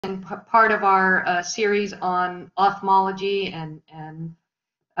and part of our series on ophthalmology, and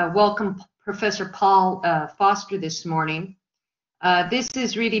welcome Professor Paul Foster this morning. This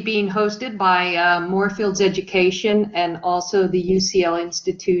is really being hosted by Moorfields Education and also the UCL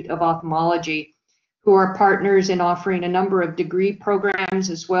Institute of Ophthalmology, who are partners in offering a number of degree programs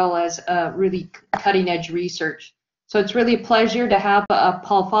as well as really cutting-edge research. So it's really a pleasure to have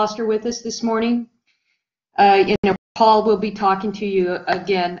Paul Foster with us this morning. Paul will be talking to you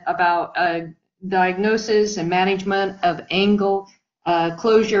again about diagnosis and management of angle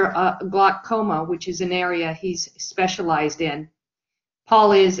closure glaucoma, which is an area he's specialized in.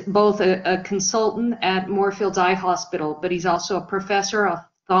 Paul is both a consultant at Moorfields Eye Hospital, but he's also a professor of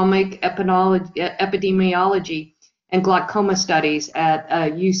ophthalmic epidemiology and glaucoma studies at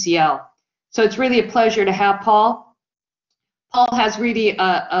UCL. So it's really a pleasure to have Paul. Paul has really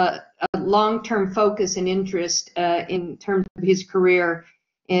a long-term focus and interest in terms of his career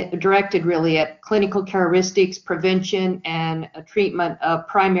directed really at clinical characteristics, prevention, and treatment of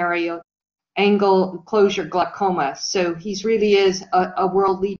primary angle closure glaucoma. So he's really is a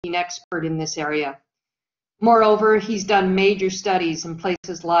world-leading expert in this area. Moreover, he's done major studies in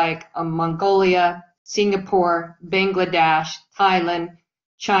places like Mongolia, Singapore, Bangladesh, Thailand,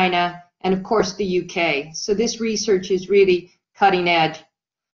 China, and of course the UK. So this research is really cutting edge.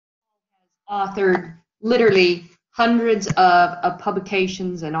 Authored literally hundreds of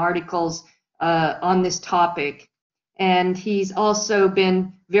publications and articles on this topic, and he's also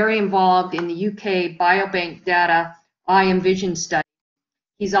been very involved in the UK Biobank data eye and vision study.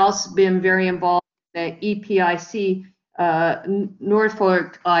 He's also been very involved in the EPIC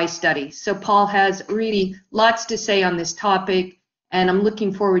Norfolk eye study. So Paul has really lots to say on this topic, and I'm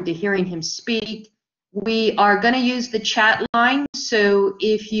looking forward to hearing him speak. We are going to use the chat line, so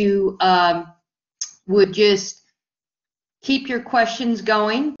if you would just keep your questions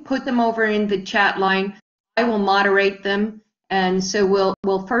going, put them over in the chat line. I will moderate them, and so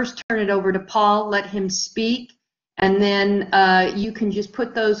we'll first turn it over to Paul, let him speak, and then you can just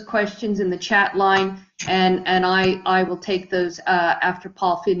put those questions in the chat line, and I will take those after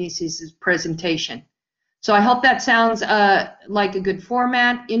Paul finishes his presentation. So I hope that sounds like a good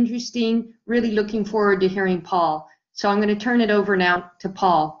format, interesting, really looking forward to hearing Paul. So I'm going to turn it over now to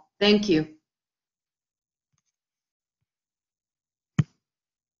Paul. Thank you.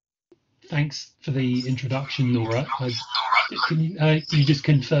 Thanks for the introduction, Nora. Can you just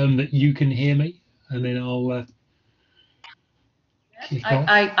confirm that you can hear me, and then I'll kick off?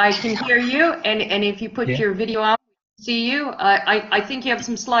 I can hear you, and if you put your video on, see you. I think you have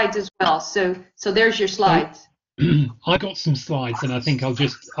some slides as well. So there's your slides. I got some slides, and I think I'll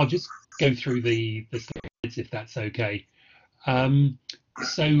just go through the slides if that's okay.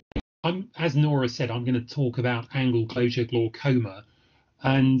 So as Nora said, I'm going to talk about angle closure glaucoma,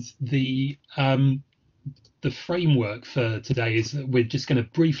 and the framework for today is that we're just going to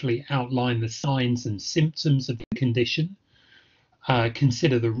briefly outline the signs and symptoms of the condition,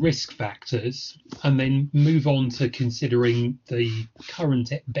 consider the risk factors, and then move on to considering the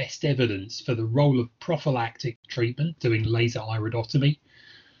current best evidence for the role of prophylactic treatment, doing laser iridotomy,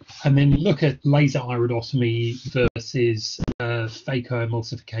 and then look at laser iridotomy versus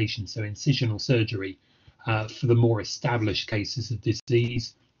phacoemulsification, so incisional surgery for the more established cases of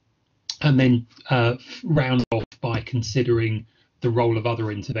disease, and then round off by considering the role of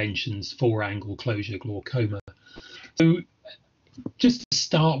other interventions for angle closure glaucoma. So just to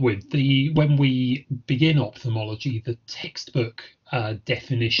start with, when we begin ophthalmology, the textbook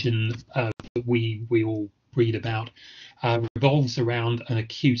definition that we all read about revolves around an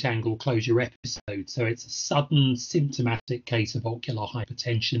acute angle closure episode. So it's a sudden symptomatic case of ocular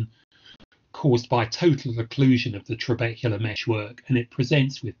hypertension caused by total occlusion of the trabecular meshwork, and it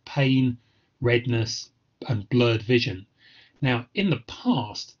presents with pain, redness, and blurred vision. Now, in the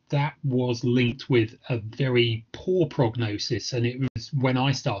past, that was linked with a very poor prognosis, and it was, when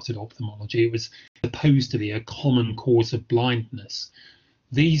I started ophthalmology, it was supposed to be a common cause of blindness.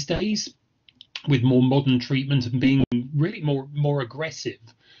 These days, with more modern treatment and being really more aggressive,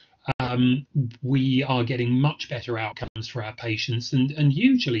 we are getting much better outcomes for our patients, and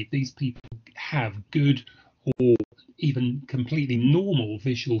usually these people have good or even completely normal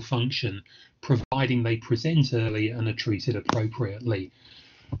visual function, providing they present early and are treated appropriately.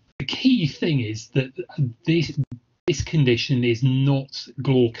 The key thing is that this condition is not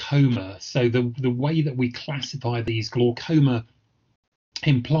glaucoma. So the way that we classify these, glaucoma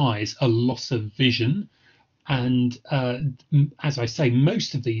implies a loss of vision, and as I say,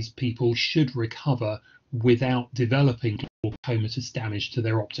 most of these people should recover without developing glaucomatous damage to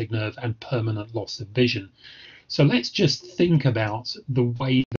their optic nerve and permanent loss of vision. So let's just think about the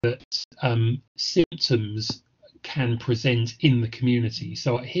way that symptoms can present in the community.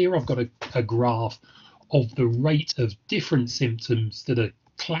 So here I've got a graph of the rate of different symptoms that are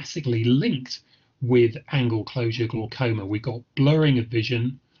classically linked with angle closure glaucoma. We've got blurring of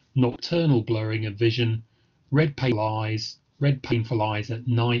vision, nocturnal blurring of vision, red painful eyes at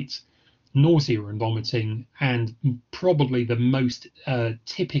night, nausea and vomiting, and probably the most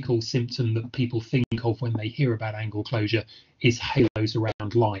typical symptom that people think of when they hear about angle closure is halos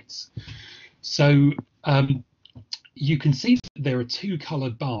around lights. So you can see that there are two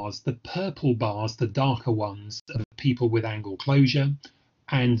coloured bars. The purple bars, the darker ones, are people with angle closure,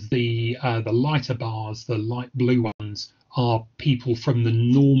 and the lighter bars, the light blue ones, are people from the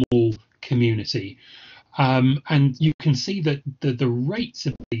normal community. And you can see that the rates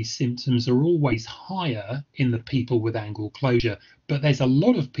of these symptoms are always higher in the people with angle closure, but there's a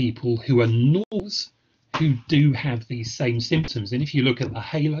lot of people who are normals who do have these same symptoms. And if you look at the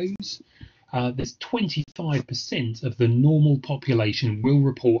halos, there's 25% of the normal population will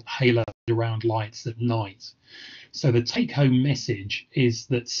report halos around lights at night. So the take-home message is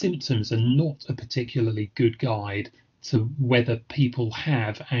that symptoms are not a particularly good guide to whether people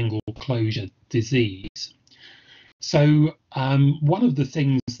have angle closure disease. So one of the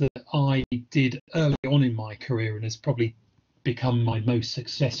things that I did early on in my career, and has probably become my most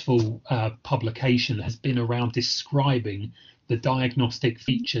successful publication, has been around describing the diagnostic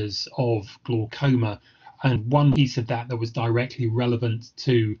features of glaucoma. And one piece of that was directly relevant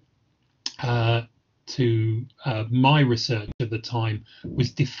to my research at the time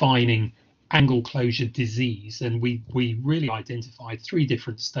was defining angle closure disease, and we really identified 3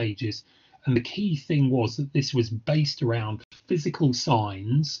 different stages. And the key thing was that this was based around physical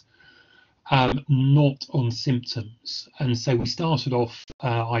signs, not on symptoms. And so we started off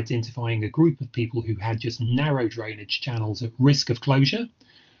identifying a group of people who had just narrow drainage channels at risk of closure.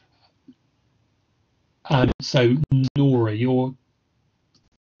 So Nora, you're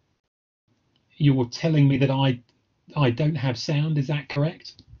telling me that I don't have sound, is that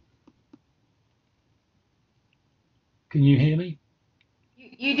correct? Can you hear me?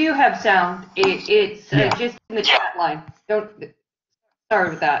 You do have sound. It's just in the chat line. Sorry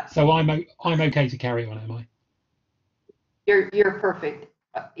with that. So I'm okay to carry on, am I? You're perfect.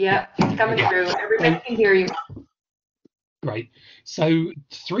 Yeah, it's coming through. Everybody can hear you. Great. So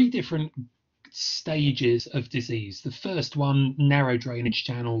 3 different stages of disease. The first one, narrow drainage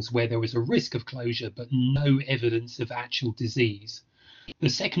channels, where there was a risk of closure but no evidence of actual disease. The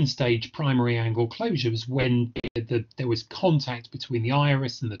second stage, primary angle closure, was when there was contact between the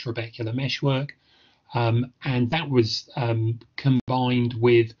iris and the trabecular meshwork, and that was combined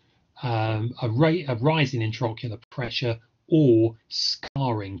with a rise in intraocular pressure or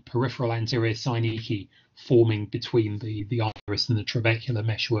scarring, peripheral anterior synecdoche forming between the iris and the trabecular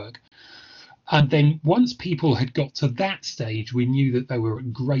meshwork. And then once people had got to that stage, we knew that they were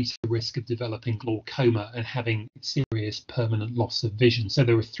at greater risk of developing glaucoma and having serious permanent loss of vision. So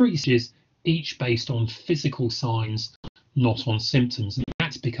there were 3 stages, each based on physical signs, not on symptoms. And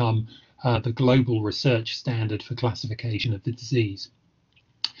that's become the global research standard for classification of the disease.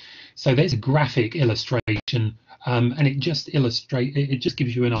 So there's a graphic illustration, and it just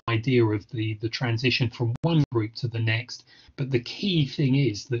gives you an idea of the transition from one group to the next. But the key thing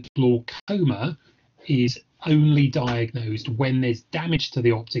is that glaucoma is only diagnosed when there's damage to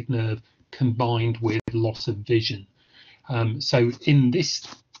the optic nerve combined with loss of vision. So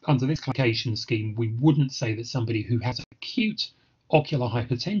under this classification scheme, we wouldn't say that somebody who has acute ocular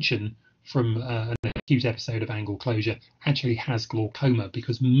hypertension from an acute episode of angle closure actually has glaucoma,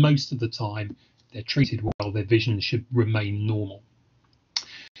 because most of the time they're treated well, their vision should remain normal.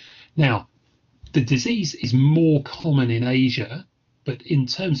 Now, the disease is more common in Asia, but in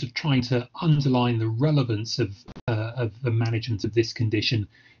terms of trying to underline the relevance of the management of this condition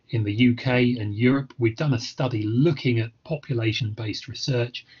in the UK and Europe, we've done a study looking at population-based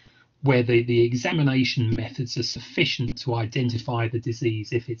research where the examination methods are sufficient to identify the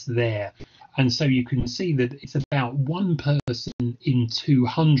disease if it's there. And so you can see that it's about 1 person in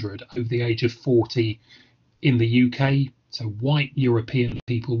 200 over the age of 40 in the UK. So white European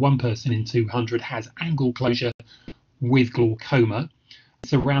people, 1 person in 200 has angle closure with glaucoma.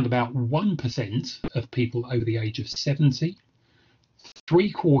 It's around about 1% of people over the age of 70.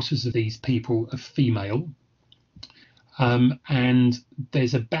 3/4 of these people are female. And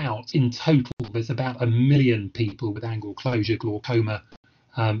there's about 1 million people with angle closure glaucoma,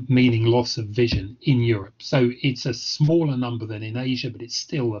 meaning loss of vision in Europe. So it's a smaller number than in Asia, but it's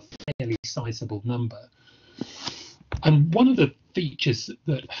still a fairly sizable number. And one of the features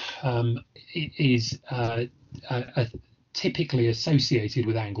that is typically associated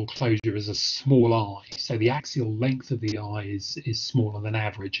with angle closure as a small eye. So the axial length of the eye is smaller than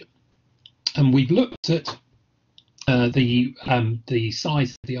average. And we've looked at the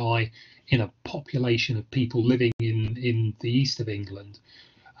size of the eye in a population of people living in the east of England,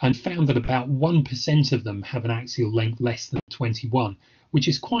 and found that about 1% of them have an axial length less than 21, which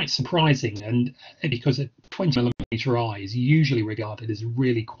is quite surprising, and because a 20mm eye is usually regarded as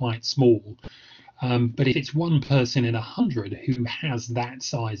really quite small. But if it's one person in 100 who has that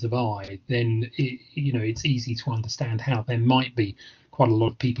size of eye, then it's easy to understand how there might be quite a lot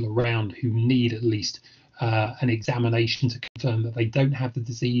of people around who need at least an examination to confirm that they don't have the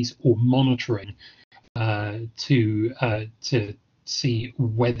disease, or monitoring to see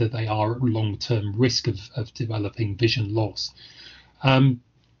whether they are at long-term risk of developing vision loss. And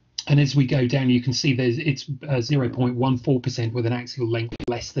as we go down, you can see it's 0.14% with an axial length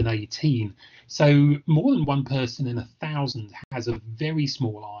less than 18. So more than one person in 1,000 has a very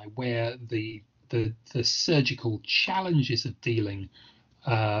small eye, where the surgical challenges of dealing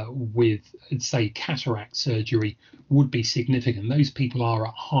with, say, cataract surgery would be significant. Those people are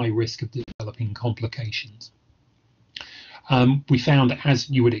at high risk of developing complications. We found, as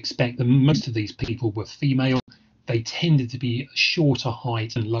you would expect, that most of these people were female. They tended to be shorter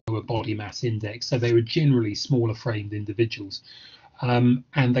height and lower body mass index, so they were generally smaller framed individuals, and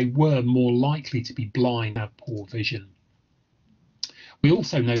they were more likely to be blind and have poor vision. We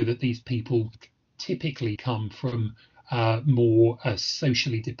also know that these people typically come from more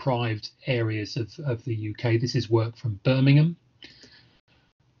socially deprived areas of the UK. This is work from Birmingham.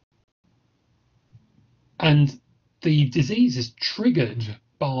 And the disease is triggered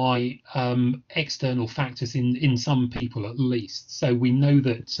by external factors in some people at least. So we know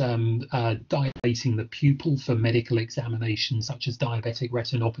that dilating the pupil for medical examinations, such as diabetic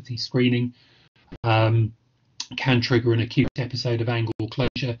retinopathy screening, can trigger an acute episode of angle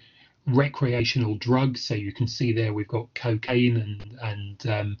closure. Recreational drugs, so you can see there we've got cocaine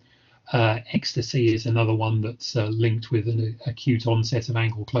and ecstasy is another one that's linked with an acute onset of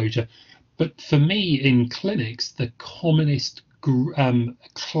angle closure. But for me, in clinics, the commonest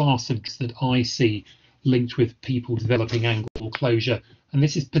class of drugs that I see linked with people developing angle closure, and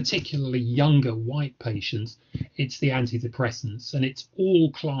this is particularly younger white patients, it's the antidepressants, and it's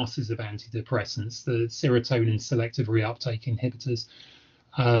all classes of antidepressants, the serotonin selective reuptake inhibitors,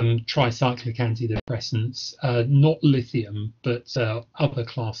 tricyclic antidepressants, not lithium, but other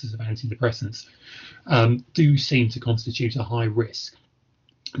classes of antidepressants do seem to constitute a high risk.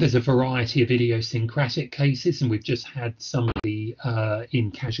 There's a variety of idiosyncratic cases, and we've just had somebody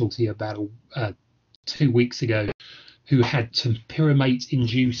in casualty about 2 weeks ago who had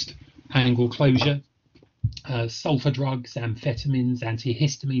topiramate-induced angle closure. Sulfur drugs, amphetamines,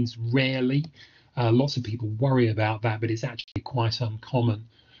 antihistamines, rarely. Lots of people worry about that, but it's actually quite uncommon.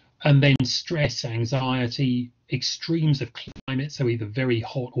 And then stress, anxiety, extremes of climate, so either very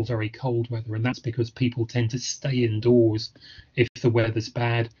hot or very cold weather, and that's because people tend to stay indoors if the weather's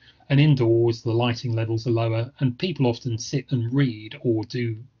bad, and indoors the lighting levels are lower, and people often sit and read or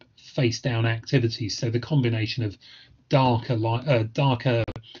do face down activities. So the combination of darker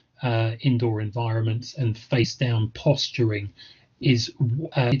indoor environments and face down posturing is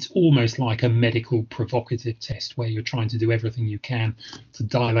it's almost like a medical provocative test, where you're trying to do everything you can to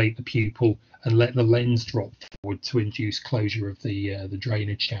dilate the pupil and let the lens drop forward to induce closure of the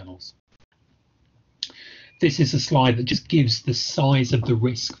drainage channels. This is a slide that just gives the size of the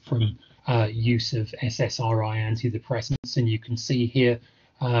risk from use of SSRI antidepressants, and you can see here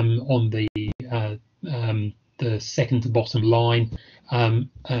on the second to bottom line an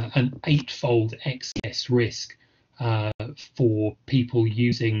 8-fold excess risk for people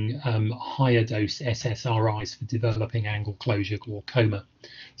using higher dose SSRIs for developing angle closure glaucoma.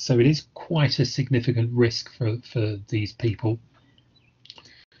 So it is quite a significant risk for these people.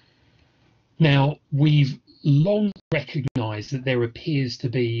 Now, we've long recognized that there appears to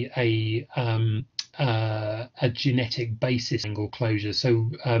be a genetic basis angle closure.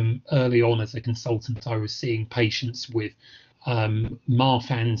 So early on as a consultant, I was seeing patients with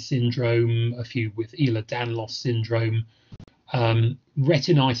Marfan syndrome, a few with Ehlers-Danlos syndrome.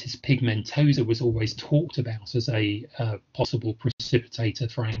 Retinitis pigmentosa was always talked about as a possible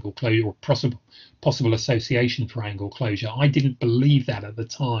precipitator for angle closure, or possible association for angle closure. I didn't believe that at the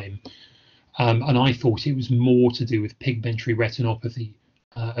time, and I thought it was more to do with pigmentary retinopathy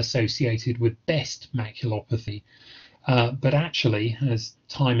associated with best maculopathy. But actually, as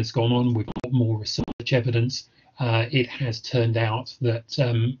time has gone on, we've got more research evidence. It has turned out that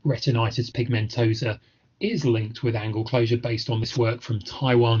retinitis pigmentosa is linked with angle closure based on this work from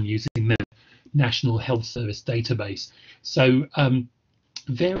Taiwan using the National Health Service database. So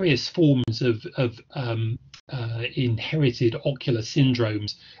various forms of inherited ocular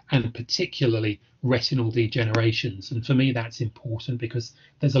syndromes, and particularly retinal degenerations. And for me, that's important because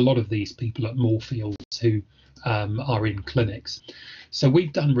there's a lot of these people at Moorfields who are in clinics. So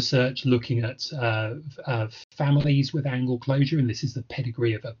we've done research looking at families with angle closure, and this is the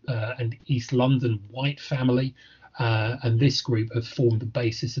pedigree of an East London white family. And this group have formed the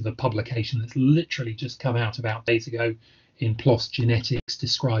basis of a publication that's literally just come out about days ago in PLOS Genetics,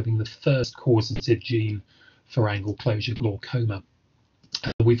 describing the first causative gene for angle closure glaucoma.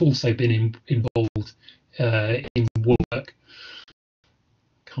 We've also been involved in work.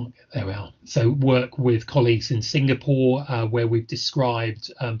 There we are. So work with colleagues in Singapore, where we've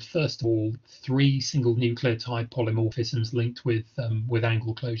described, first of all, 3 single nucleotide polymorphisms linked with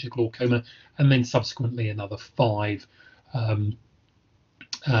angle closure glaucoma, and then subsequently another 5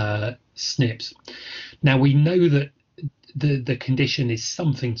 SNPs. Now we know that the condition is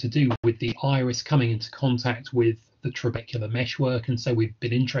something to do with the iris coming into contact with the trabecular meshwork, and so we've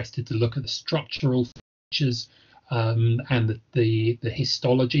been interested to look at the structural features and the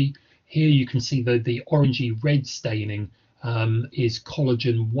histology. Here you can see the orangey red staining is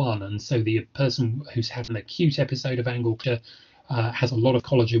collagen 1, and so the person who's had an acute episode of angle closure has a lot of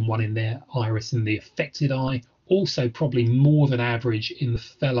collagen 1 in their iris in the affected eye, also probably more than average in the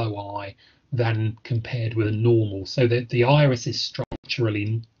fellow eye than compared with a normal. So that the iris is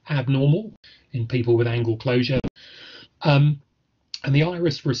structurally abnormal in people with angle closure. And the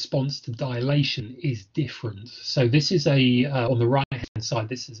iris response to dilation is different. So this is on the right hand side,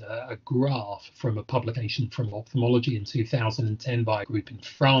 this is a graph from a publication from Ophthalmology in 2010 by a group in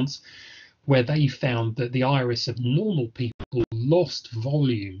France, where they found that the iris of normal people lost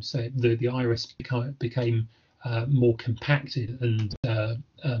volume. So the iris became more compacted and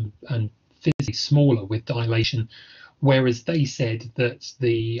physically smaller with dilation, whereas they said that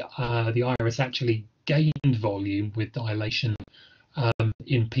the iris actually gained volume with dilation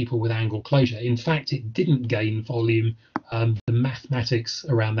in people with angle closure. In fact, it didn't gain volume. The mathematics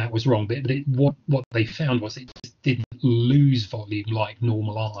around that was wrong, but what they found was it just didn't lose volume like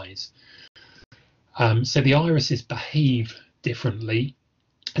normal eyes. So the irises behave differently,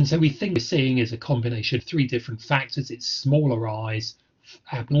 and so we think we're seeing is a combination of 3 different factors. It's smaller eyes,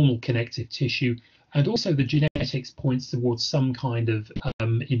 abnormal connective tissue, and also the genetics points towards some kind of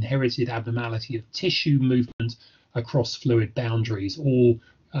inherited abnormality of tissue movement across fluid boundaries, all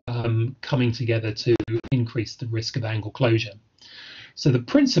coming together to increase the risk of angle closure. So the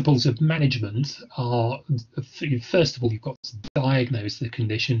principles of management are, first of all, you've got to diagnose the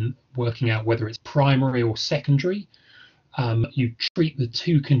condition, working out whether it's primary or secondary. You treat the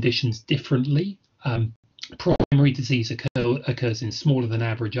 2 conditions differently. Primary disease occurs in smaller than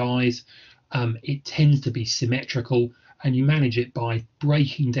average eyes. It tends to be symmetrical, and you manage it by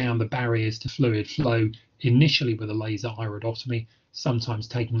breaking down the barriers to fluid flow, initially with a laser iridotomy, sometimes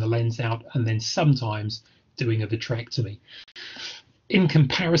taking the lens out, and then sometimes doing a vitrectomy. In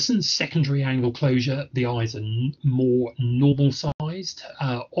comparison, secondary angle closure, the eyes are more normal sized,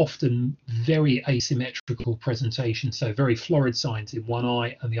 often very asymmetrical presentation, so very florid signs in one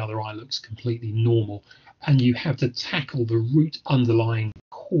eye and the other eye looks completely normal. And you have to tackle the root underlying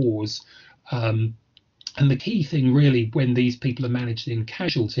cause. And the key thing really when these people are managed in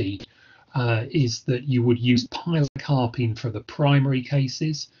casualty is that you would use pilocarpine for the primary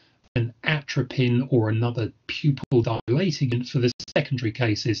cases, and atropine or another pupil dilating agent for the secondary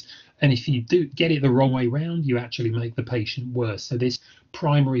cases. And if you do get it the wrong way round, you actually make the patient worse. So this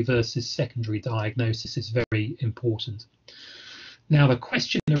primary versus secondary diagnosis is very important. Now, the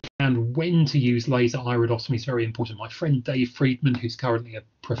question around when to use laser iridotomy is very important. My friend Dave Friedman, who's currently a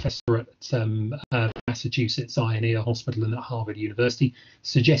professor at Massachusetts Eye and Ear Hospital and at Harvard University,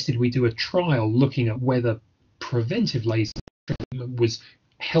 suggested we do a trial looking at whether preventive laser treatment was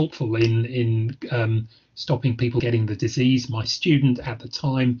helpful in stopping people getting the disease. My student at the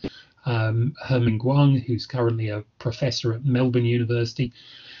time, Herman Guang, who's currently a professor at Melbourne University,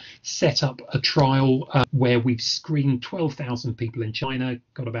 set up a trial where we've screened 12,000 people in China,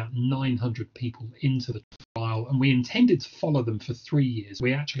 got about 900 people into the trial, and we intended to follow them for 3 years.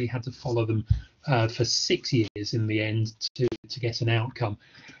 We actually had to follow them for 6 years in the end to get an outcome.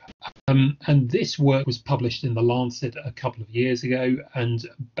 And this work was published in The Lancet a couple of years ago, and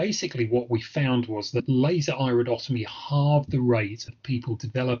basically what we found was that laser iridotomy halved the rate of people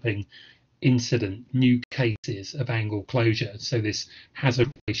developing incident new cases of angle closure. So this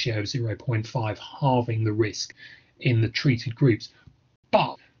hazard ratio of 0.5, halving the risk in the treated groups.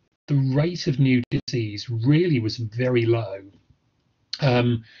 But the rate of new disease really was very low.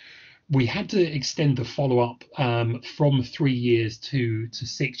 We had to extend the follow-up from 3 years to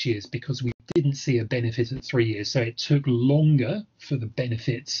 6 years because we didn't see a benefit at 3 years. So it took longer for the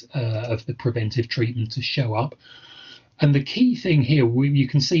benefits of the preventive treatment to show up. And the key thing here, you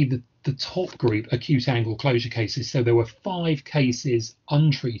can see the top group, acute angle closure cases. So there were 5 cases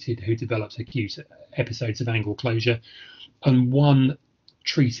untreated who developed acute episodes of angle closure and 1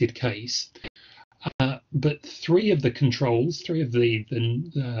 treated case. But 3 of the controls, 3 of the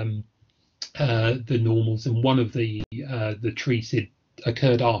normals, and 1 of the treated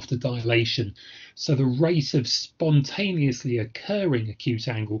occurred after dilation. So the rate of spontaneously occurring acute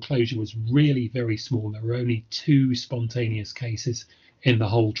angle closure was really very small. There were only 2 spontaneous cases in the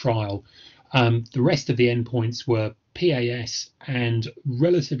whole trial. The rest of the endpoints were PAS and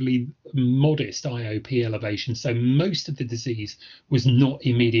relatively modest IOP elevation. So most of the disease was not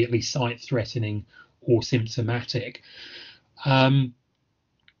immediately sight-threatening or symptomatic.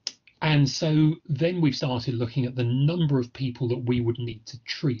 And so then we started looking at the number of people that we would need to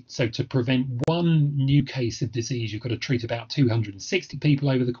treat. So to prevent 1 new case of disease, you've got to treat about 260 people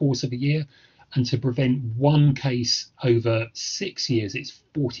over the course of a year. And to prevent 1 case over 6 years, it's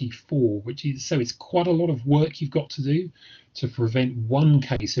 44, so it's quite a lot of work you've got to do to prevent 1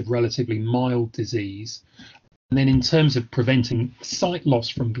 case of relatively mild disease. And then in terms of preventing sight loss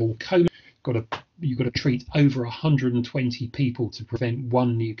from glaucoma, you've got to treat over 120 people to prevent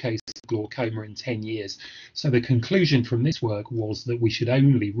 1 new case of glaucoma in 10 years. So the conclusion from this work was that we should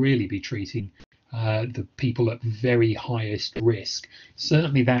only really be treating the people at very highest risk.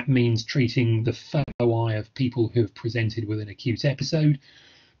 Certainly that means treating the fellow eye of people who have presented with an acute episode,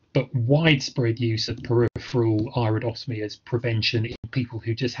 but widespread use of peripheral iridotomy as prevention in people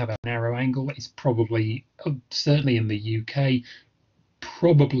who just have a narrow angle is probably, certainly in the UK,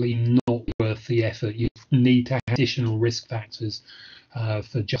 probably not worth the effort. You need to have additional risk factors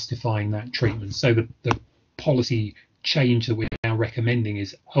for justifying that treatment. So the policy change that we're now recommending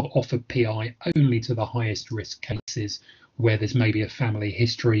is offer PI only to the highest risk cases where there's maybe a family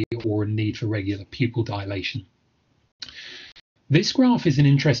history or a need for regular pupil dilation. This graph is an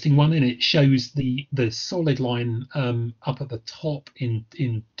interesting one, and it shows the solid line up at the top in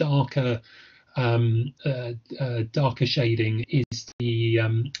darker shading is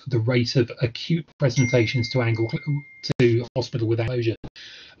the rate of acute presentations to hospital with closure.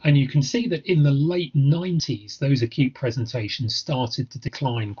 And you can see that in the late 90s, those acute presentations started to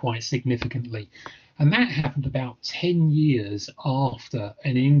decline quite significantly. And that happened about 10 years after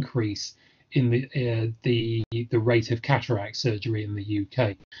an increase in the rate of cataract surgery in the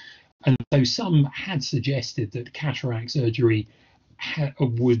UK. And so some had suggested that cataract surgery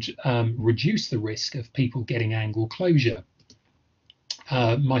would reduce the risk of people getting angle closure.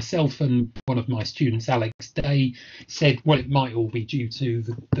 Myself and one of my students, Alex Day, said, well, it might all be due to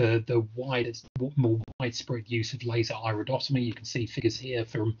the more widespread use of laser iridotomy. You can see figures here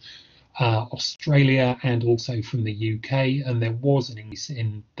from Australia and also from the UK, and there was an increase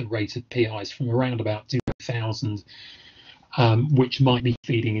in the rate of PIs from around about 2000, which might be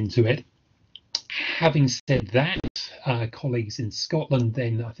feeding into it. Having said that, colleagues in Scotland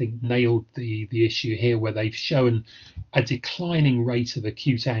then I think nailed the issue here, where they've shown a declining rate of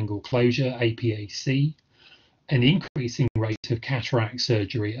acute angle closure, APAC, an increasing rate of cataract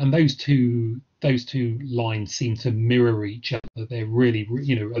surgery, and those two lines seem to mirror each other. They're really,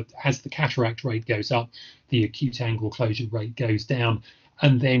 as the cataract rate goes up, the acute angle closure rate goes down,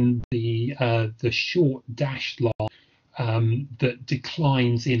 and then the short dashed line that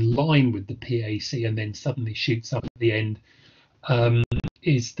declines in line with the PAC and then suddenly shoots up at the end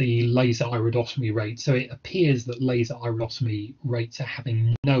is the laser iridotomy rate. So it appears that laser iridotomy rates are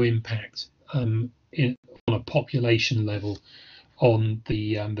having no impact on a population level on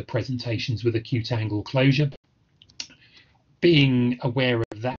the presentations with acute angle closure. Being aware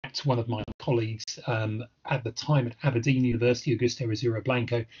of that, one of my colleagues at the time at Aberdeen University, Augusto Rosero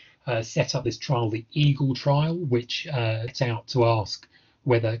Blanco, set up this trial, the EAGLE trial, which is out to ask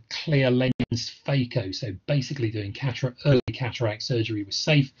whether clear lens phaco, so basically doing early cataract surgery, was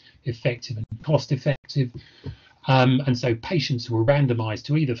safe, effective, and cost effective. And so patients were randomized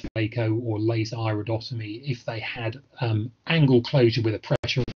to either phaco or laser iridotomy if they had angle closure with a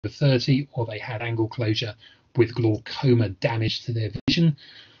pressure over 30, or they had angle closure with glaucoma damage to their vision.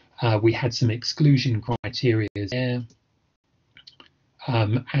 We had some exclusion criteria there.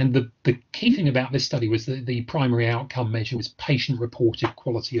 And the key thing about this study was that the primary outcome measure was patient-reported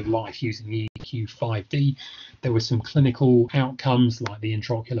quality of life using EQ-5D. There were some clinical outcomes like the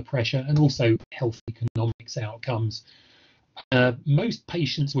intraocular pressure and also health economics outcomes. Most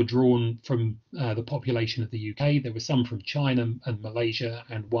patients were drawn from the population of the UK. There were some from China and Malaysia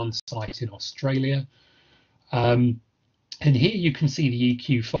and one site in Australia. And here you can see the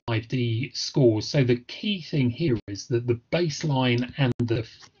EQ5D scores. So the key thing here is that the baseline and the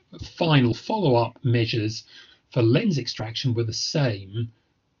final follow-up measures for lens extraction were the same,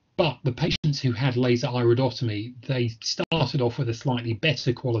 but the patients who had laser iridotomy, they started off with a slightly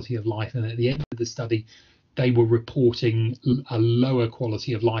better quality of life, and at the end of the study, they were reporting a lower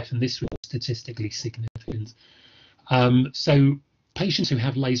quality of life, and this was statistically significant. So patients who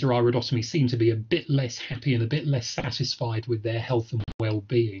have laser iridotomy seem to be a bit less happy and a bit less satisfied with their health and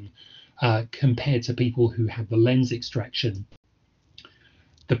well-being compared to people who have the lens extraction.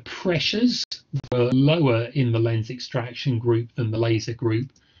 The pressures were lower in the lens extraction group than the laser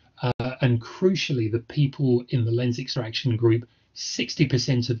group, and crucially, the people in the lens extraction group,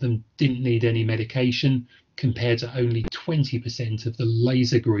 60% of them didn't need any medication, compared to only 20% of the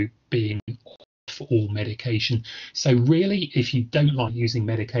laser group being off all medication. So really, if you don't like using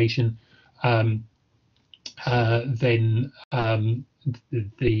medication, then the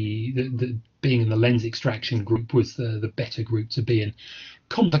being in the lens extraction group was the better group to be in.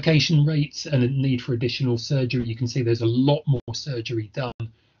 Complication rates and a need for additional surgery. You can see there's a lot more surgery done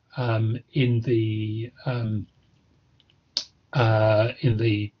in the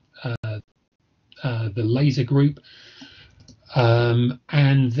laser group,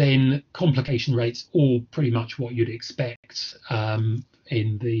 and then complication rates all pretty much what you'd expect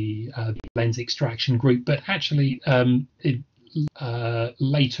in the lens extraction group. But actually,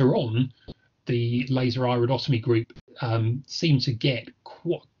 later on, the laser iridotomy group seemed to get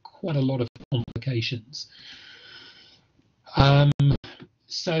quite a lot of complications.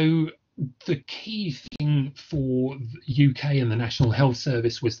 So the key thing for the UK and the National Health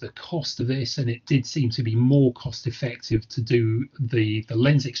Service was the cost of this, and it did seem to be more cost effective to do the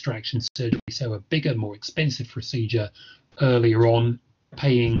lens extraction surgery, so a bigger, more expensive procedure earlier on,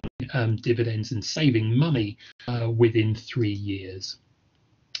 paying dividends and saving money within 3 years.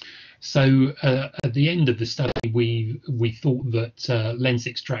 So at the end of the study, we thought that lens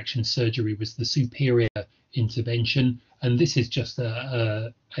extraction surgery was the superior intervention, and this is just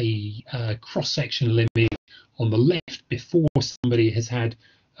a cross-sectional image on the left before somebody has had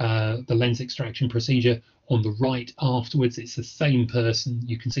the lens extraction procedure. On the right afterwards, it's the same person.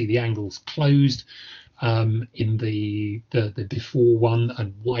 You can see the angles closed in the before one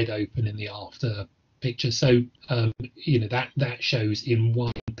and wide open in the after picture. So you know, that shows in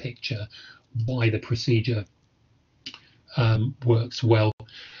one picture why the procedure works well.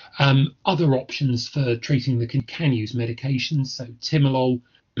 Other options for treating can use medications, so timolol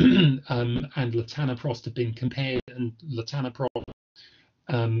and latanoprost have been compared, and latanoprost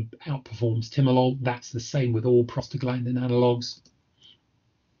outperforms timolol. That's the same with all prostaglandin analogues.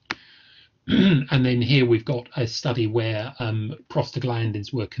 And then here we've got a study where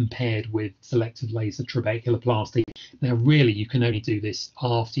prostaglandins were compared with selective laser trabeculoplasty. Now, really, you can only do this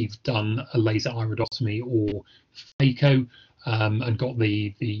after you've done a laser iridotomy or phaco and got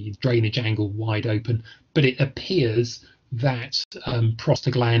the drainage angle wide open. But it appears that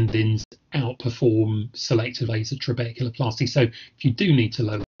prostaglandins outperform selective laser trabeculoplasty. So if you do need to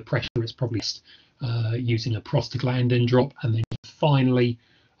lower the pressure, it's probably using a prostaglandin drop. And then finally,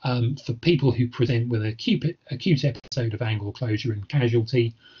 for people who present with an acute episode of angle closure and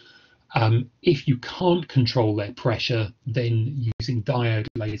casualty, if you can't control their pressure, then using diode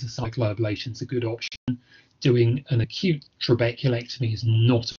laser cycloablation is a good option. Doing an acute trabeculectomy is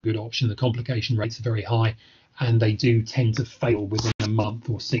not a good option. The complication rates are very high, and they do tend to fail within a month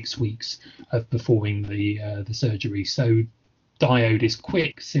or 6 weeks of performing the surgery. So diode is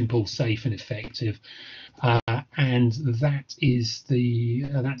quick, simple, safe, and effective. And that is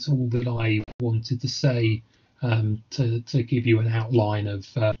that's all that I wanted to say to give you an outline of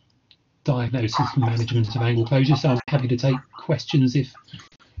diagnosis and management of angle closure. So I'm happy to take questions if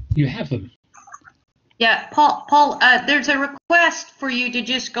you have them. Yeah, Paul, there's a request for you to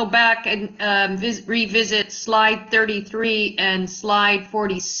just go back and revisit slide 33 and slide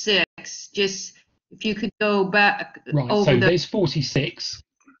 46. Just if you could go back. Right, over so there's 46.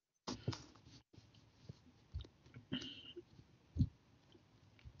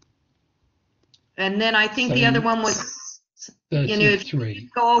 And then I think the other one was 33. You know, if you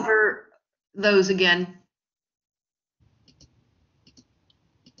go over those again.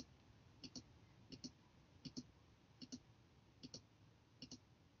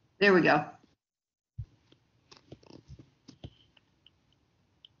 There we go.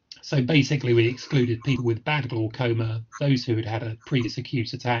 So basically, we excluded people with bad glaucoma, those who had had a previous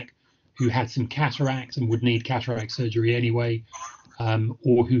acute attack, who had some cataract and would need cataract surgery anyway,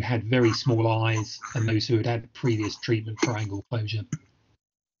 or who had very small eyes, and those who had had previous treatment for angle closure.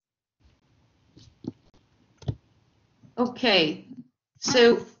 Okay,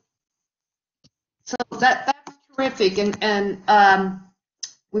 so that's terrific, and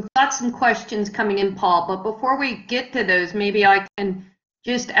we've got some questions coming in, Paul. But before we get to those, maybe I can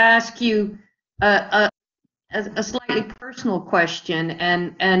just ask you a slightly personal question,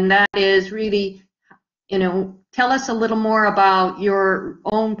 and that is really, tell us a little more about your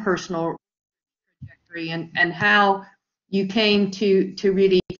own personal trajectory and how you came to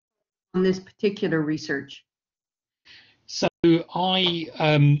really on this particular research. So I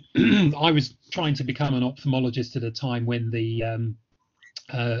I was trying to become an ophthalmologist at a time when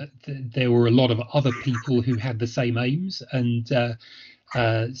there were a lot of other people who had the same aims, and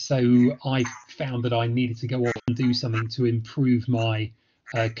so I found that I needed to go off and do something to improve my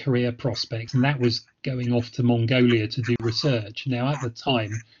career prospects, and that was going off to Mongolia to do research. Now, at the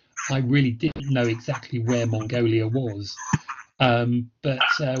time, I really didn't know exactly where Mongolia was. But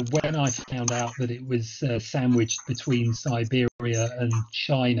when I found out that it was sandwiched between Siberia and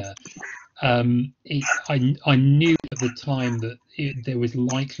China, I knew at the time that there was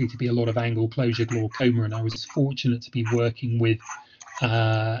likely to be a lot of angle closure glaucoma, and I was fortunate to be working with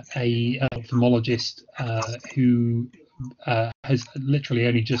an ophthalmologist who has literally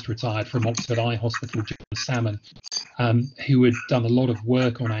only just retired from Oxford Eye Hospital, John Salmon, who had done a lot of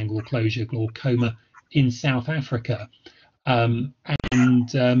work on angle closure glaucoma in South Africa. And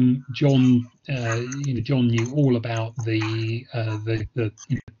John, John knew all about the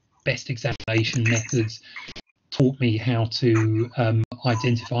best examination methods, taught me how to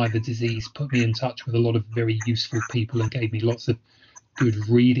identify the disease, put me in touch with a lot of very useful people, and gave me lots of good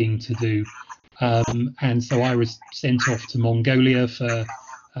reading to do. And so I was sent off to Mongolia for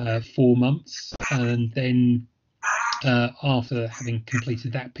 4 months, and then after having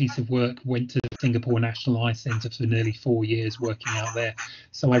completed that piece of work, went to the Singapore National Eye Centre for nearly 4 years working out there.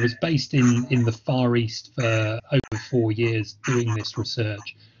 So I was based in the Far East for over 4 years doing this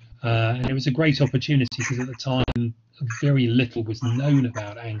research. And it was a great opportunity because at the time very little was known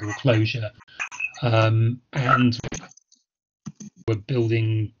about angle closure, and we're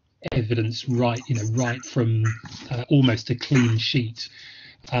building evidence right from almost a clean sheet.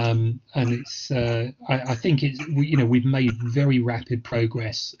 And it's I think it's we've made very rapid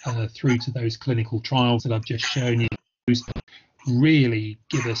progress through to those clinical trials that I've just shown you. Those really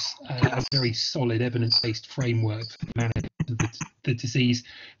give us a very solid evidence-based framework for the management of the disease.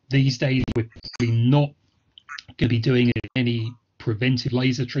 These days, we're probably not going to be doing any preventive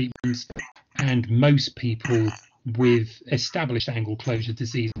laser treatments, and most people with established angle closure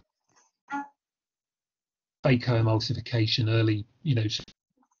disease, phacoemulsification, early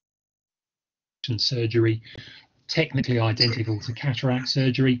surgery, technically identical to cataract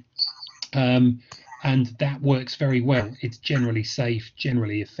surgery, and that works very well. It's generally safe,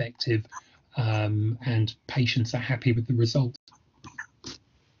 generally effective, and patients are happy with the results.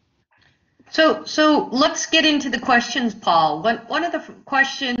 So let's get into the questions, Paul. One of the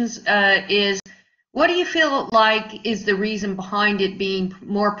questions is, what do you feel like is the reason behind it being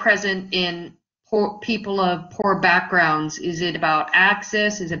more present in people of poor backgrounds? Is it about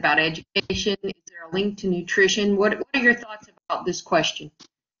access? Is it about education? Is there a link to nutrition? What are your thoughts about this question?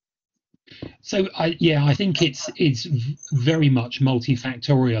 So I think it's very much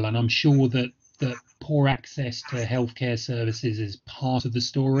multifactorial, and I'm sure that poor access to healthcare services is part of the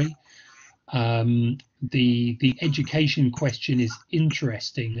story. The education question is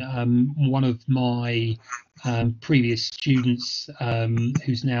interesting. One of my previous students,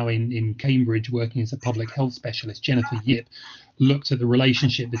 who's now in Cambridge working as a public health specialist, Jennifer Yip, looked at the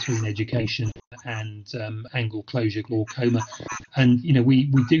relationship between education and angle closure glaucoma. And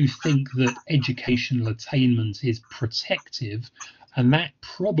we do think that educational attainment is protective, and that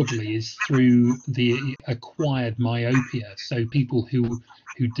probably is through the acquired myopia. So people who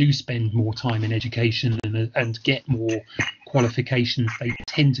do spend more time in education and get more qualifications, they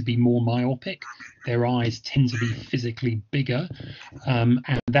tend to be more myopic. Their eyes tend to be physically bigger, and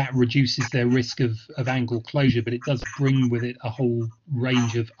that reduces their risk of angle closure, but it does bring with it a whole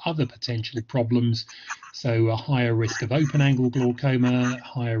range of other potential problems. So a higher risk of open angle glaucoma,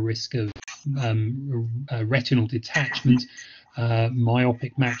 higher risk of retinal detachment,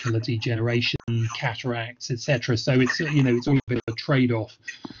 myopic macular degeneration, cataracts, etc. So it's it's all a bit of a trade-off.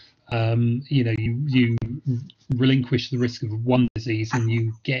 You relinquish the risk of one disease and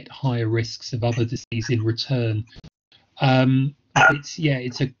you get higher risks of other disease in return.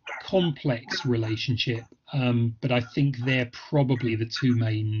 It's a complex relationship, but I think they're probably the two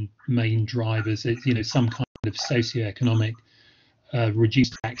main drivers. It's, you know, some kind of socioeconomic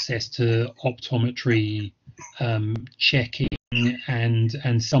reduced access to optometry checking,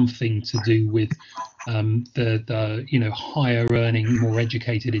 and something to do with the you know, higher earning, more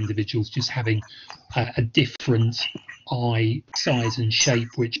educated individuals just having a different eye size and shape,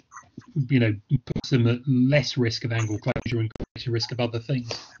 which, you know, puts them at less risk of angle closure and greater risk of other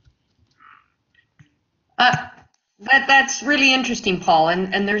things. That's really interesting, Paul,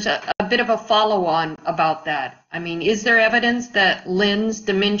 and there's a bit of a follow-on about that. I mean, is there evidence that lens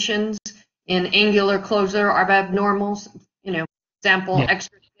dimensions in angular closure are abnormal? You know, example, Yeah.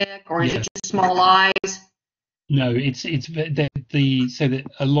 extra thick, or is it just small eyes? No, it's so that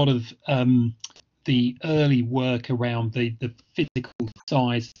a lot of the early work around the physical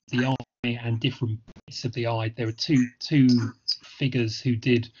size of the eye and different bits of the eye. There were two figures who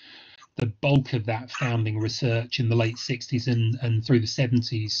did the bulk of that founding research in the late 60s and through the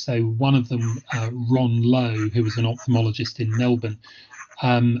 70s. So one of them, Ron Lowe, who was an ophthalmologist in Melbourne,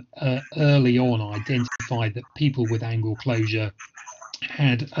 early on identified that people with angle closure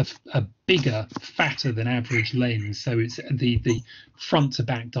had a bigger, fatter than average lens. So it's the front to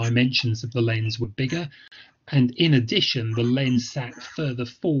back dimensions of the lens were bigger. And in addition, the lens sat further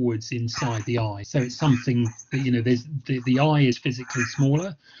forwards inside the eye. So it's something that, you know, there's the eye is physically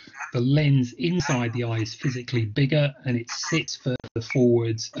smaller, the lens inside the eye is physically bigger, and it sits further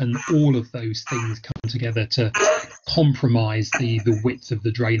forwards, and all of those things come together to compromise the width of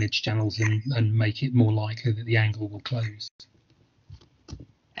the drainage channels and make it more likely that the angle will close.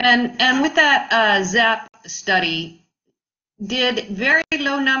 And with that ZAP study, did very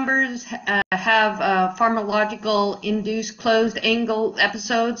low numbers have pharmacological induced closed angle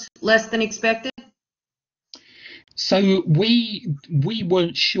episodes, less than expected? So we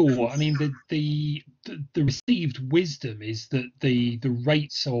weren't sure. I mean, the received wisdom is that the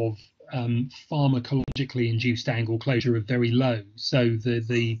rates of pharmacologically induced angle closure are very low. So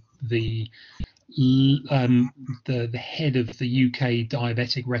the head of the UK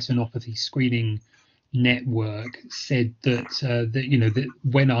diabetic retinopathy screening network said that you know, that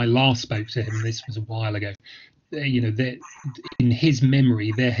when I last spoke to him, this was a while ago, you know, that in his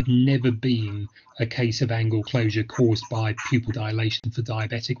memory there had never been a case of angle closure caused by pupil dilation for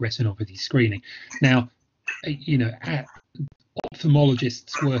diabetic retinopathy screening. Now, you know,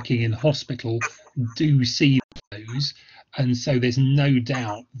 ophthalmologists working in hospital do see those, and so there's no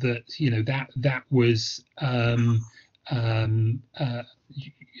doubt that, you know, that was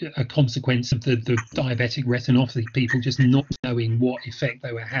a consequence of the diabetic retinopathy people just not knowing what effect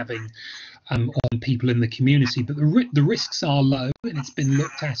they were having on people in the community. But the risks are low, and it's been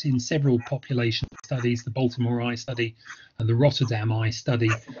looked at in several population studies, the Baltimore Eye Study and the Rotterdam Eye Study,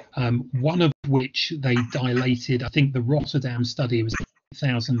 one of which they dilated. I think the Rotterdam study was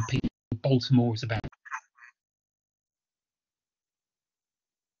 1,000 people, Baltimore was about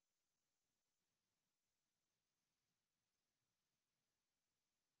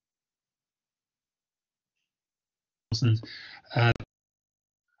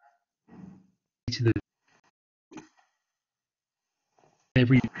to the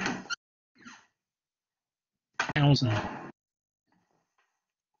every 1,000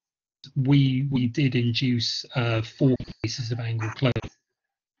 we did induce 4 cases of angle closure.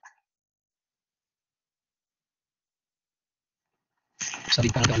 Study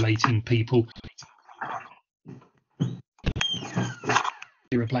by dilating people.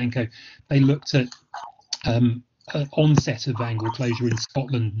 Blanco, they looked at onset of angle closure in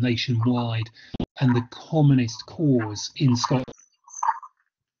Scotland nationwide, and the commonest cause in Scotland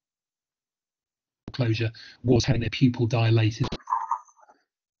closure was having their pupil dilated.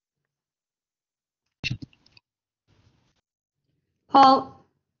 Paul,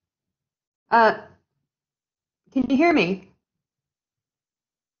 can you hear me?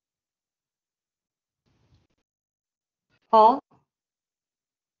 Paul?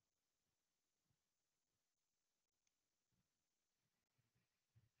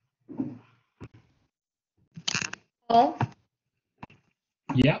 Paul?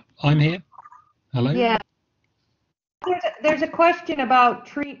 Yeah, I'm here. Hello? Yeah. There's a question about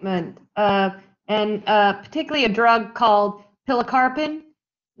treatment, and particularly a drug called pilocarpine.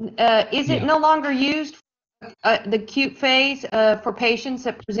 Is it no longer used for the acute phase for patients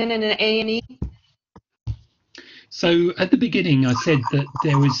that present in an A&E? So at the beginning, I said that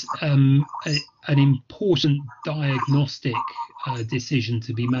there was an important diagnostic decision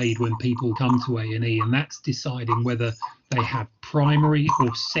to be made when people come to A&E, and that's deciding whether they have primary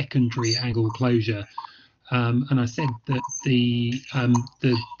or secondary angle closure. And I said that the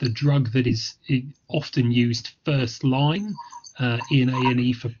drug that is often used first line in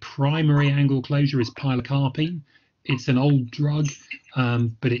A&E for primary angle closure is pilocarpine. It's an old drug,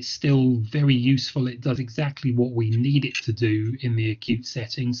 but it's still very useful. It does exactly what we need it to do in the acute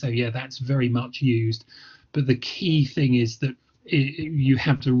setting. So yeah, that's very much used. But the key thing is that you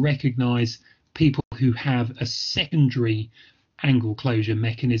have to recognize people who have a secondary angle closure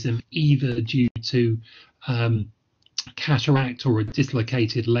mechanism, either due to cataract or a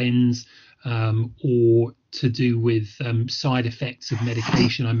dislocated lens, or to do with side effects of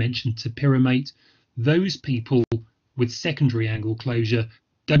medication. I mentioned topiramate. Those people with secondary angle closure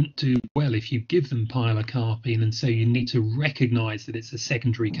don't do well if you give them pilocarpine, and so you need to recognize that it's a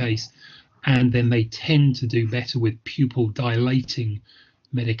secondary case, and then they tend to do better with pupil dilating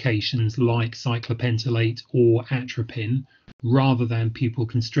medications like cyclopentolate or atropine, rather than pupil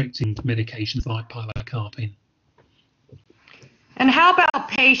constricting medications like pilocarpine. And how about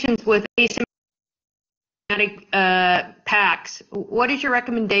patients with asymptomatic PACs? What is your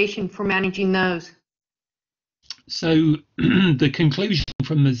recommendation for managing those? So the conclusion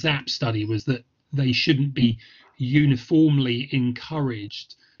from the ZAP study was that they shouldn't be uniformly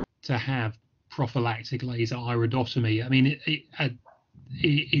encouraged to have prophylactic laser iridotomy. I mean,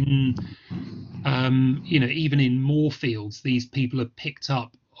 even in more fields, these people are picked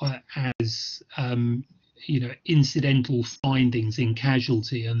up as incidental findings in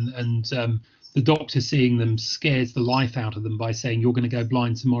casualty, and the doctor seeing them scares the life out of them by saying you're going to go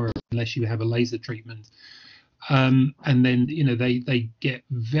blind tomorrow unless you have a laser treatment. And then they get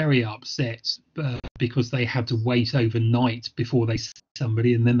very upset because they have to wait overnight before they see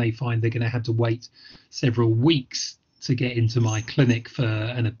somebody, and then they find they're going to have to wait several weeks to get into my clinic for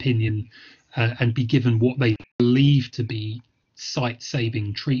an opinion and be given what they believe to be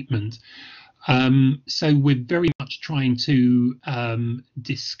sight-saving treatment. So we're very much trying to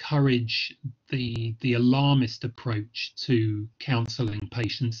discourage the alarmist approach to counselling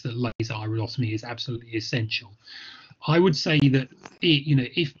patients that laser iridotomy is absolutely essential. I would say that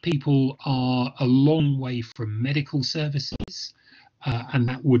if people are a long way from medical services, and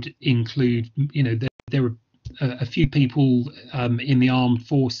that would include there are a few people in the armed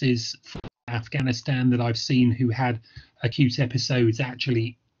forces from Afghanistan that I've seen who had acute episodes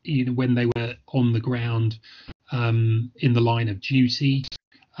actually when they were on the ground in the line of duty,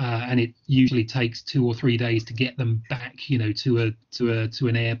 and it usually takes 2 or 3 days to get them back to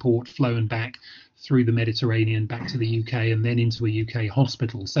an airport, flown back through the Mediterranean back to the UK and then into a UK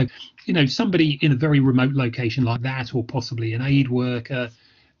hospital. So somebody in a very remote location like that, or possibly an aid worker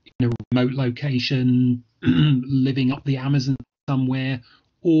in a remote location living up the Amazon somewhere,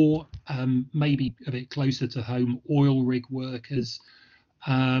 or maybe a bit closer to home, oil rig workers,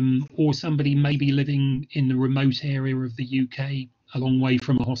 or somebody maybe living in the remote area of the UK, a long way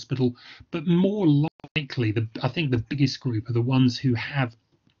from a hospital. But more likely, I think the biggest group are the ones who have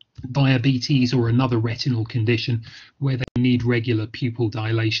diabetes or another retinal condition where they need regular pupil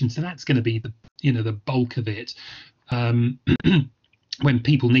dilation. So that's going to be the bulk of it. When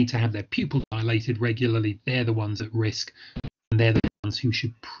people need to have their pupil dilated regularly, they're the ones at risk, and they're the ones who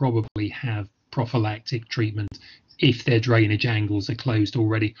should probably have prophylactic treatment if their drainage angles are closed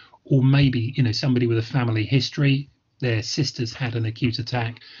already, or maybe somebody with a family history, their sister's had an acute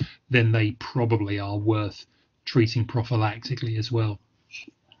attack, then they probably are worth treating prophylactically as well.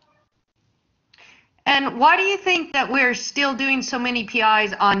 And why do you think that we're still doing so many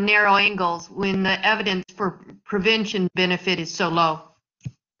PIs on narrow angles when the evidence for prevention benefit is so low?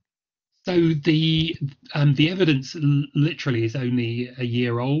 So the evidence literally is only a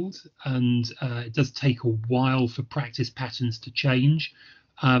year old, and it does take a while for practice patterns to change.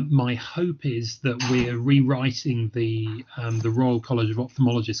 My hope is that we're rewriting the Royal College of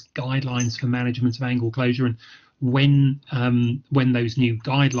Ophthalmologists guidelines for management of angle closure, and when those new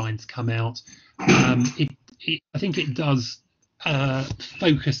guidelines come out, I think it does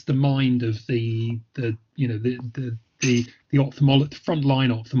focus the mind of the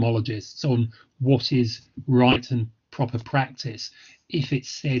frontline ophthalmologists on what is right and proper practice. If it's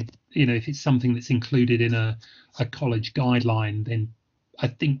said, if it's something that's included in a college guideline, then I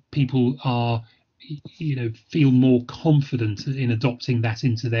think people are, feel more confident in adopting that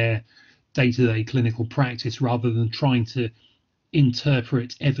into their day-to-day clinical practice rather than trying to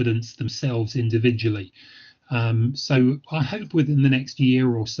interpret evidence themselves individually. So I hope within the next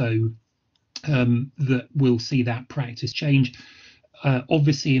year or so that we'll see that practice change.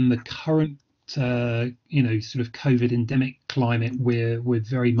 Obviously, in the current sort of COVID endemic climate, we're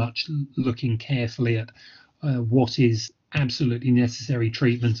very much looking carefully at what is absolutely necessary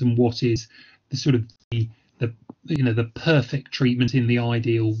treatment and what is the sort of the perfect treatment in the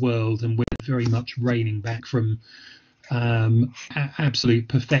ideal world, and we're very much reining back from absolute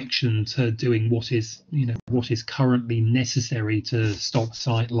perfection to doing what is currently necessary to stop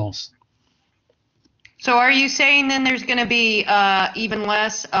sight loss. So are you saying then there's going to be even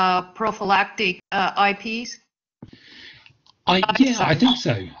less prophylactic IPs? Yeah, I think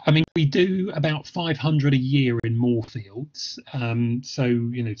so. I mean, we do about 500 a year in Moorfields, so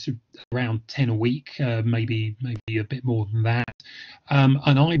to around 10 a week, maybe a bit more than that.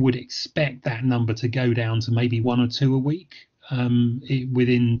 And I would expect that number to go down to maybe 1 or 2 a week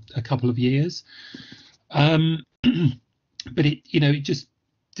within a couple of years. But it just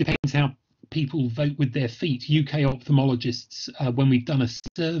depends how people vote with their feet. UK ophthalmologists, when we've done a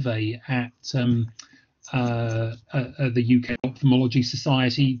survey at the UK Ophthalmology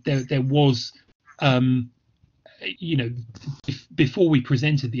Society, there was, before we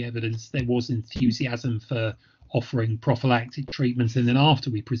presented the evidence, there was enthusiasm for offering prophylactic treatments, and then after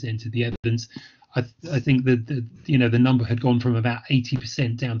we presented the evidence, I think that the number had gone from about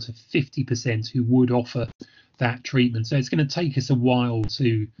 80% down to 50% who would offer that treatment. So it's going to take us a while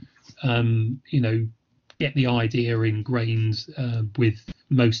to, get the idea ingrained with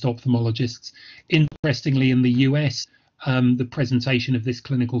most ophthalmologists. Interestingly, in the US, the presentation of this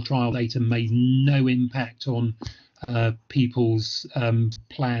clinical trial data made no impact on people's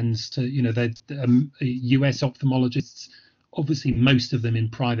plans to, the US ophthalmologists, obviously most of them in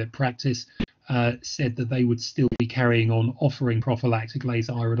private practice, said that they would still be carrying on offering prophylactic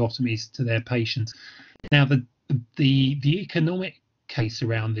laser iridotomies to their patients. Now, the economic case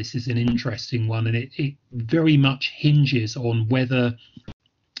around this is an interesting one, and it very much hinges on whether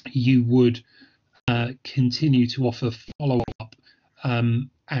you would continue to offer follow-up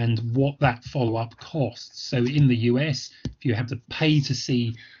and what that follow-up costs. So in the US, if you have to pay to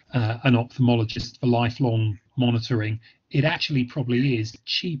see an ophthalmologist for lifelong monitoring, it actually probably is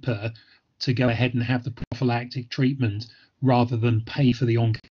cheaper to go ahead and have the prophylactic treatment rather than pay for the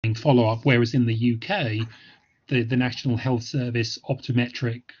ongoing follow-up. Whereas in the UK, the National Health Service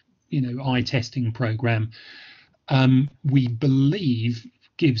optometric, eye testing program, we believe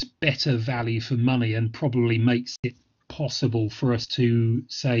gives better value for money and probably makes it possible for us to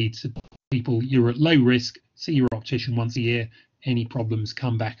say to people, you're at low risk, see your optician once a year, any problems,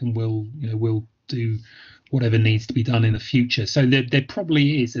 come back and we'll do whatever needs to be done in the future. So there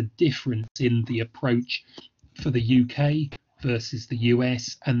probably is a difference in the approach for the UK versus the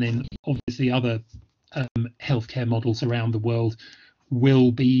US, and then obviously other healthcare models around the world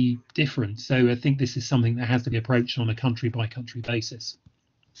will be different. So I think this is something that has to be approached on a country by country basis.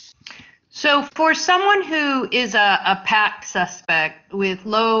 So for someone who is a PAC suspect with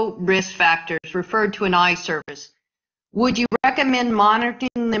low risk factors referred to an eye service, would you recommend monitoring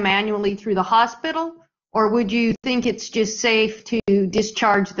them manually through the hospital, or would you think it's just safe to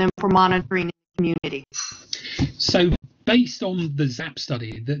discharge them for monitoring in the community? So based on the ZAP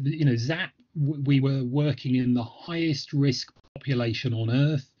study, ZAP, we were working in the highest risk population on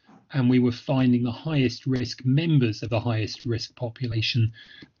Earth, and we were finding the highest risk members of the highest risk population.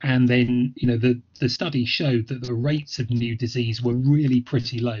 And then, the study showed that the rates of new disease were really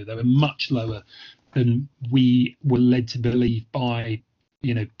pretty low. They were much lower than we were led to believe by,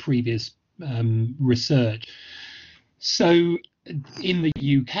 previous research. So in the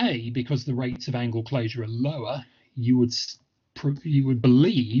UK, because the rates of angle closure are lower, you would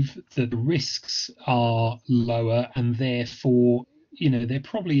believe that the risks are lower, and therefore, there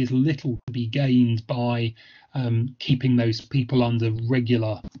probably is little to be gained by keeping those people under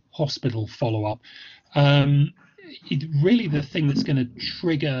regular hospital follow-up. Really, the thing that's going to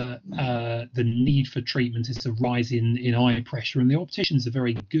trigger the need for treatment is a rise in eye pressure, and the opticians are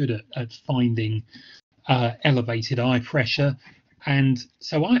very good at finding elevated eye pressure. And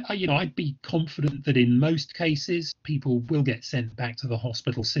so I'd be confident that in most cases people will get sent back to the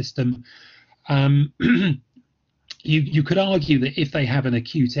hospital system. You could argue that if they have an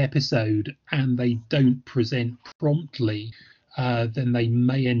acute episode and they don't present promptly, then they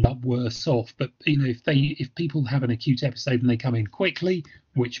may end up worse off. But if people have an acute episode and they come in quickly,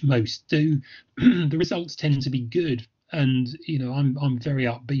 which most do, the results tend to be good. And I'm very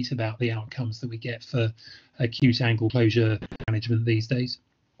upbeat about the outcomes that we get for acute angle closure management these days.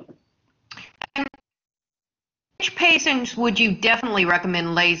 Which patients would you definitely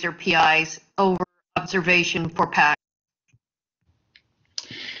recommend laser PIs over observation for PAC?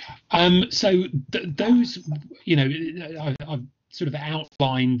 So those, I've sort of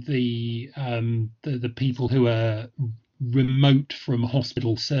outlined the people who are remote from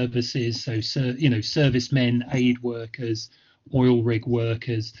hospital services, so servicemen, aid workers, oil rig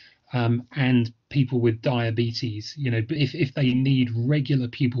workers, and people with diabetes, if they need regular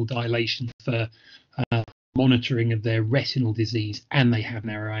pupil dilation for monitoring of their retinal disease and they have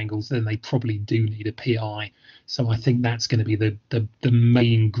narrow angles, then they probably do need a PI. So I think that's going to be the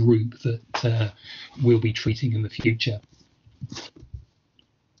main group that we'll be treating in the future.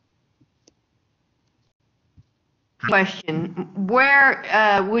 Question: where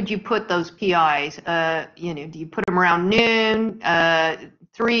would you put those PIs? Do you put them around noon,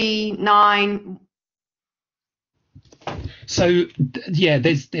 3, 9? So yeah,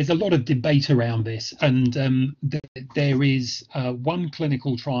 there's a lot of debate around this, and there is one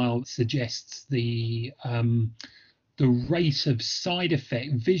clinical trial that suggests the rate of side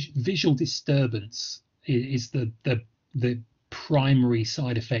effect, visual disturbance is the primary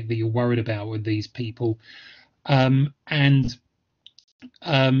side effect that you're worried about with these people,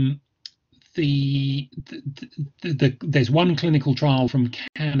 there's one clinical trial from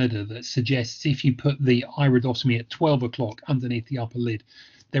Canada that suggests if you put the iridotomy at 12 o'clock underneath the upper lid,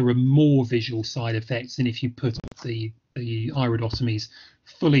 there are more visual side effects than if you put the iridotomies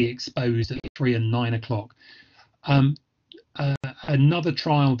fully exposed at 3 and 9 o'clock. Another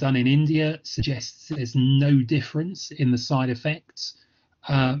trial done in India suggests there's no difference in the side effects.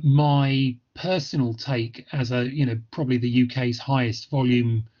 My personal take as probably the UK's highest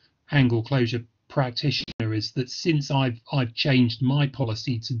volume angle closure practitioner is that since I've changed my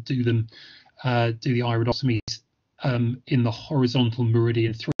policy to do the iridotomies in the horizontal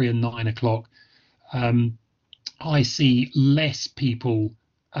meridian 3 and 9 o'clock, I see less people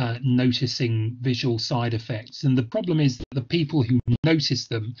noticing visual side effects. And the problem is that the people who notice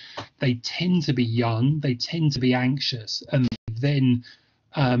them, they tend to be young, they tend to be anxious, and then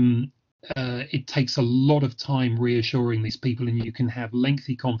it takes a lot of time reassuring these people, and you can have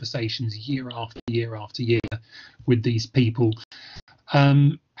lengthy conversations year after year after year with these people,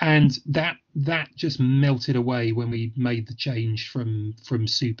 and that just melted away when we made the change from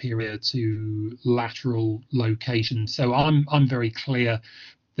superior to lateral location. So I'm very clear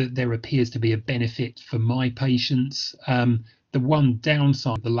that there appears to be a benefit for my patients. The one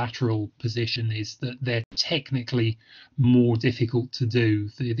downside of the lateral position is that they're technically more difficult to do.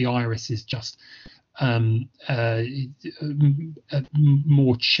 The iris is just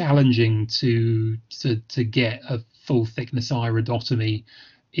more challenging to get a full thickness iridotomy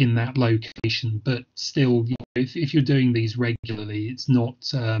in that location. But still, if you're doing these regularly, it's not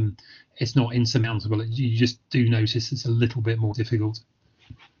insurmountable. You just do notice it's a little bit more difficult.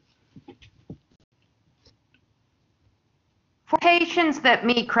 For patients that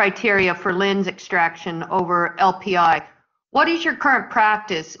meet criteria for lens extraction over LPI, what is your current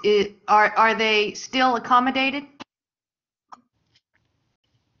practice? Are they still accommodated?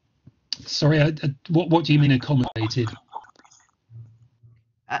 Sorry, what do you mean accommodated?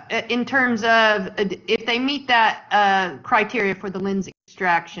 In terms of if they meet that criteria for the lens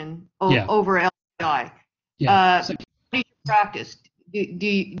extraction over LPI, yeah. So, what is your practice? Do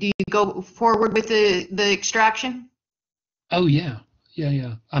you go forward with the extraction? Oh yeah.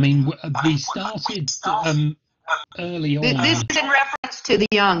 I mean, we started early on. This is in reference to the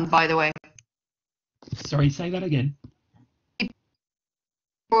young, by the way. Sorry, say that again.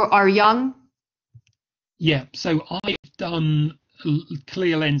 For our young? Yeah, so I've done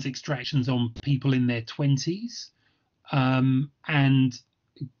clear lens extractions on people in their 20s, and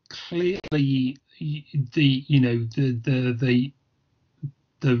clearly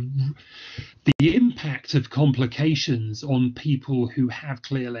the impact of complications on people who have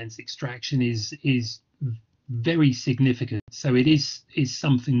clear lens extraction is very significant. So it is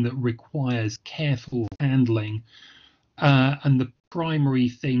something that requires careful handling, and the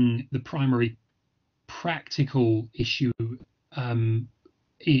primary practical issue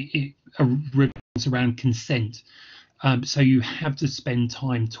it revolves around consent. So you have to spend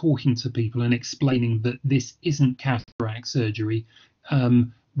time talking to people and explaining that this isn't cataract surgery.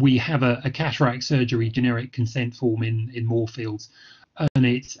 We have a cataract surgery generic consent form in Moorfields, and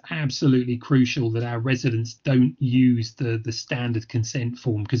it's absolutely crucial that our residents don't use the standard consent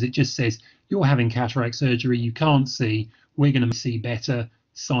form, because it just says you're having cataract surgery, you can't see, we're going to see better,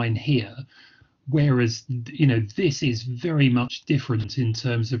 sign here. Whereas this is very much different in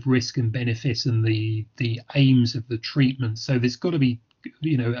terms of risk and benefit and the aims of the treatment. So there's got to be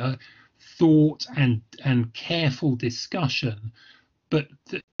a thought and careful discussion. But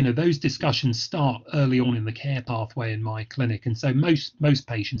those discussions start early on in the care pathway in my clinic, and so most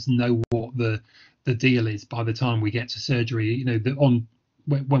patients know what the deal is by the time we get to surgery.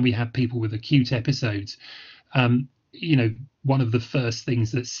 When we have people with acute episodes, one of the first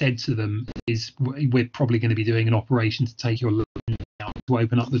things that's said to them is, we're probably going to be doing an operation to take your lens out to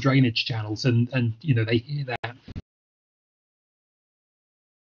open up the drainage channels, and they hear that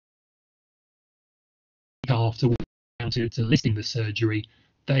after to listing the surgery.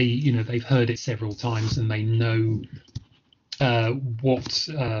 They've heard it several times, and they know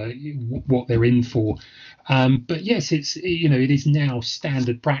what they're in for. But yes, it is now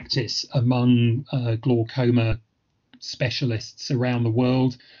standard practice among glaucoma specialists around the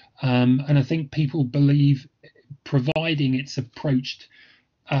world, and I think people believe, providing it's approached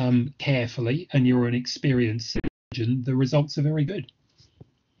carefully and you're an experienced surgeon, the results are very good.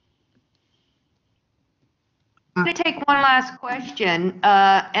 I'm going to take one last question,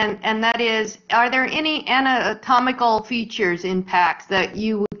 and that is, are there any anatomical features impacts that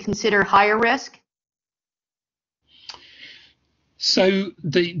you would consider higher risk? So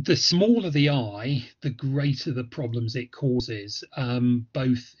the smaller the eye, the greater the problems it causes,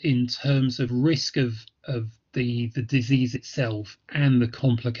 both in terms of risk of the disease itself and the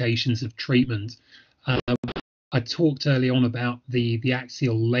complications of treatment. I talked early on about the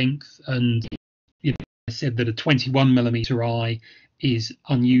axial length, and I said that a 21 millimeter eye is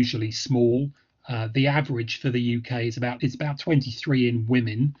unusually small. The average for the UK is about 23 in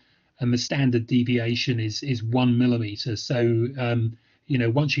women, and the standard deviation is 1 millimeter. So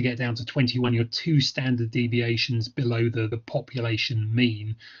once you get down to 21, you're 2 standard deviations below the population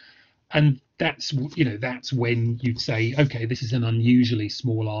mean, and that's when you'd say, okay, this is an unusually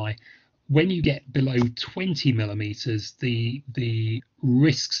small eye. When you get below 20 millimeters, the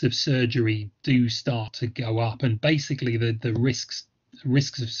risks of surgery do start to go up, and basically the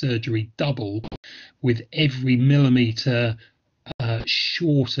risks of surgery double with every millimeter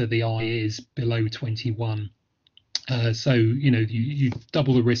shorter the eye is below 21. So you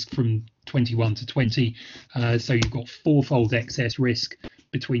double the risk from 21 to 20. So you've got 4-fold excess risk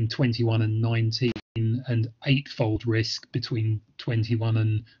between 21 and 19, and 8-fold risk between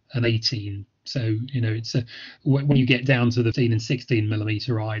 21 and 18. So it's when you get down to the 15 and 16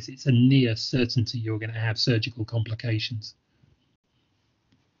 millimeter eyes, it's a near certainty you're going to have surgical complications.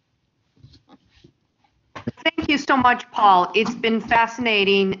 Thank you so much, Paul. It's been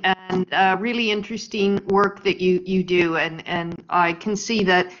fascinating and really interesting work that you do, and I can see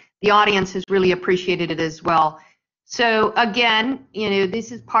that the audience has really appreciated it as well. So again,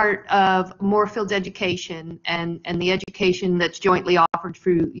 this is part of Moorfield's education and the education that's jointly offered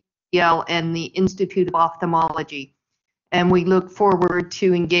through UCL and the Institute of Ophthalmology. And we look forward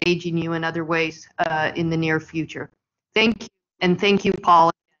to engaging you in other ways in the near future. Thank you, and thank you,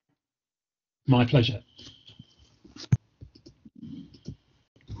 Paul. My pleasure.